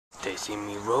They see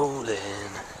me rolling,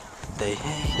 they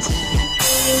hate it.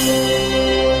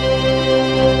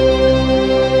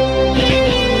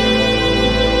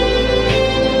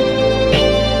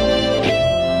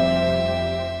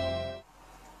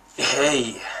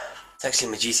 Hey, it's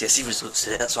actually my GCSE results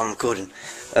today, that's why I'm recording.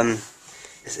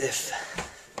 As if,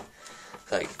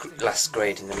 like, last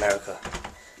grade in America.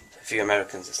 For a few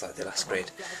Americans, it's like the last grade.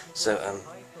 So,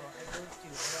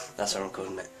 that's why I'm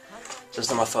recording it. So it's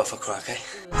not my fault if I cry, okay?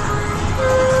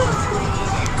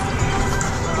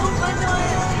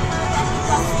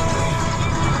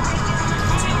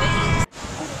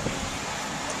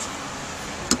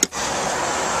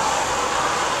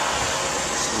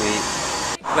 Sweet.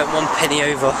 Went 1 penny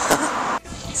over.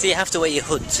 So you have to wear your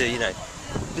hood to, you know,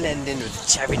 blend in with the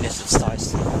cherryness of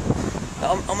stars.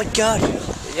 Oh my god!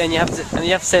 And you have to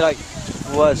say like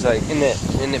words like in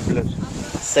it blood.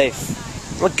 Safe.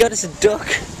 Oh my god, it's a duck!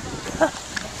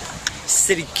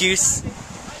 Silly goose.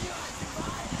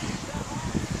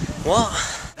 What?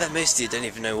 I bet most of you don't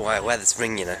even know why I wear this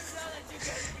ring, you know.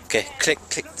 Okay, click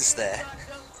this there.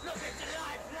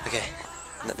 Okay,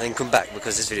 then come back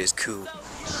because this video is cool.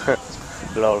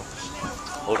 Lol.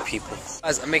 Old people.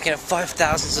 Guys, I'm making a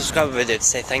 5,000 subscriber video to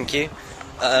say thank you.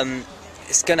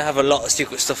 It's gonna have a lot of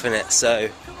secret stuff in it, so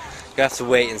you have to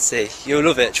wait and see. You'll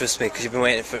love it, trust me, because you've been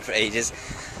waiting for it for ages.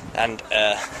 And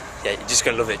yeah, you're just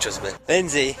gonna love it, trust me.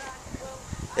 Lindsay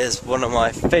is one of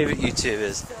my favourite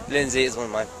YouTubers. Lindsay is one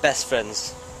of my best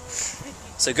friends.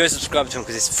 So go subscribe to him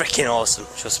because it's freaking awesome,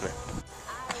 trust me.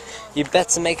 You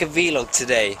better make a vlog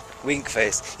today, wink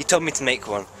face. He told me to make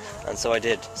one, and so I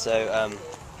did. So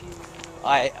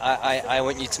I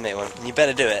want you to make one. And you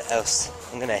better do it, else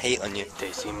I'm gonna hate on you.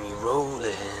 They see me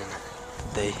rolling,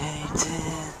 they hate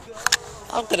it.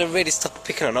 I'm gonna really stop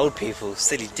picking on old people,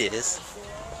 silly dears.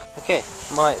 Okay,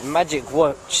 my magic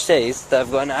watch says that I've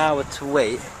got an hour to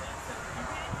wait.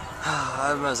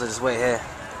 I might as well just wait here.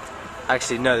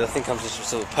 Actually, no, I think I'm just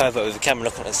sort of pervert with the camera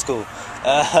looking at school.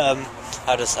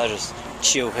 I'll just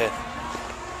chill here.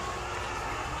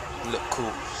 Look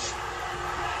cool.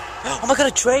 Oh my god,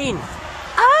 a train!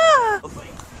 Ah!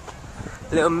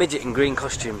 Little midget in green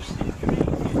costumes.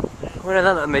 Well, they're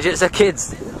not midgets, they're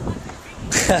kids.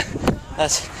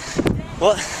 That's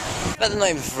what? I bet they're not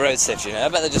even for road safety, you know. I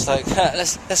bet they're just like,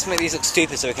 let's make these look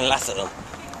stupid so we can laugh at them.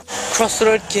 Cross the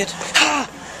road, kid. Ha!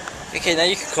 Okay, now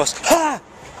you can cross. Ha!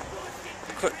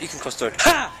 You can cross the road.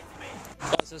 Ha!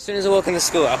 Right, so as soon as I walk into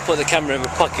school, I put the camera in my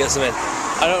pocket or something.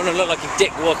 I don't want to look like a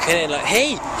dick walking in, like,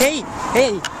 hey,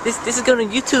 this is going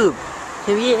on YouTube.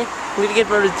 Oh yeah, I'm gonna get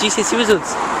one of the GCSE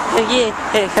results. Oh yeah,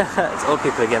 hey, it's old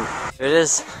people again. Here it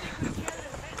is.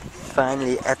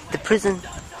 Finally at the prison.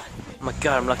 Oh my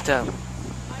god, I'm locked out.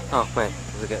 Oh wait,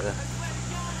 look at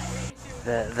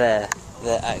that.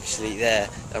 They're actually there.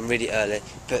 I'm really early,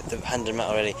 but they've handed them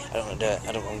out already. I don't want to do it.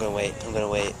 I'm gonna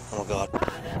wait. Oh my god.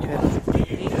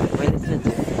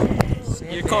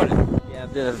 You recording? Yeah,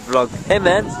 I'm doing a vlog. Hey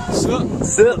man. Sup?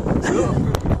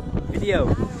 Video.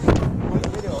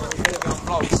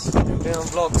 Video on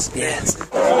vlogs. Yes.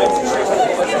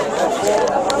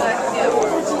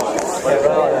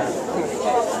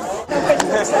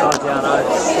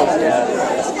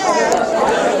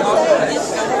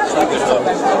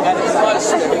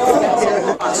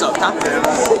 What's up, huh?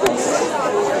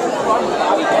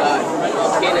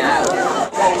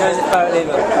 Where's the parrot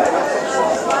lever?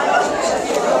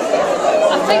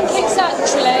 I think it's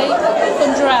actually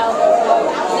under L.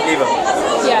 Lever?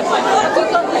 Yeah,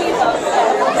 we've got lever.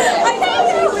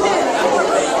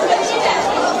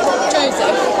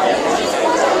 Joseph.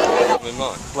 With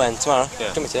mine? When? Tomorrow?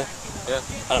 Yeah. Do you want me to? Yeah.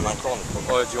 I don't mind.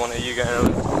 Or do you want you getting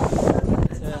early?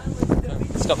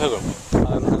 Scott Pilgrim?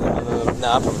 No,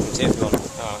 I'll probably come to you if you want.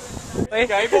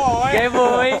 Gay boy! Gay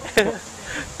boy!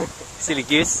 Silly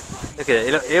goose. Look at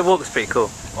it, it walks pretty cool.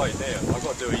 Oh, Neil, I've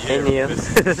got to do a Hey year. Neil.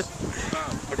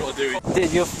 I've got to do a year.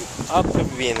 Dude, I'll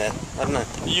probably be in there. I don't know.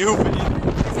 You'll be in.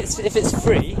 If it's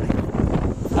free,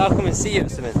 I'll come and see you or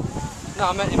something. No,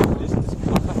 I meant him listen to this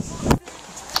podcast.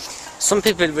 Some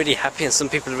people are really happy and some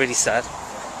people are really sad.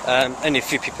 Only a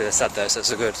few people are sad though, so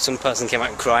it's all good. Some person came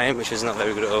out crying, which was not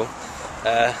very good at all.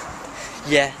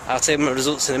 Yeah, I'll tell you my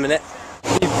results in a minute.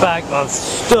 You bag of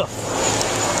stuff.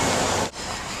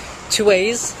 2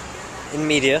 A's in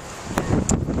media,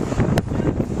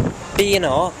 B in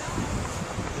art,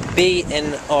 B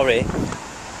in RE,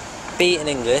 B in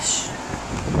English,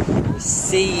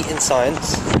 C in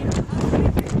science,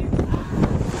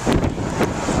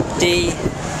 D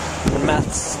in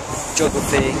maths,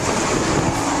 geography,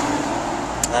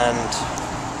 and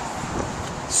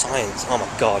science. Oh my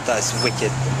god, that is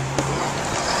wicked.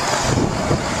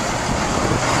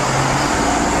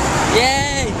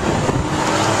 Yay!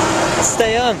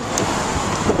 Stay on!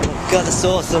 Oh god, that's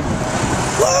awesome!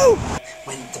 Woo!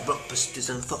 Went to Blockbusters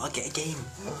and thought I'd get a game.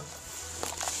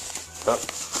 But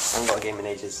I haven't got a game in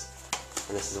ages.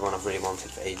 And this is the one I've really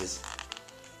wanted for ages.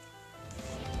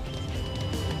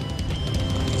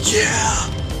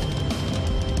 Yeah!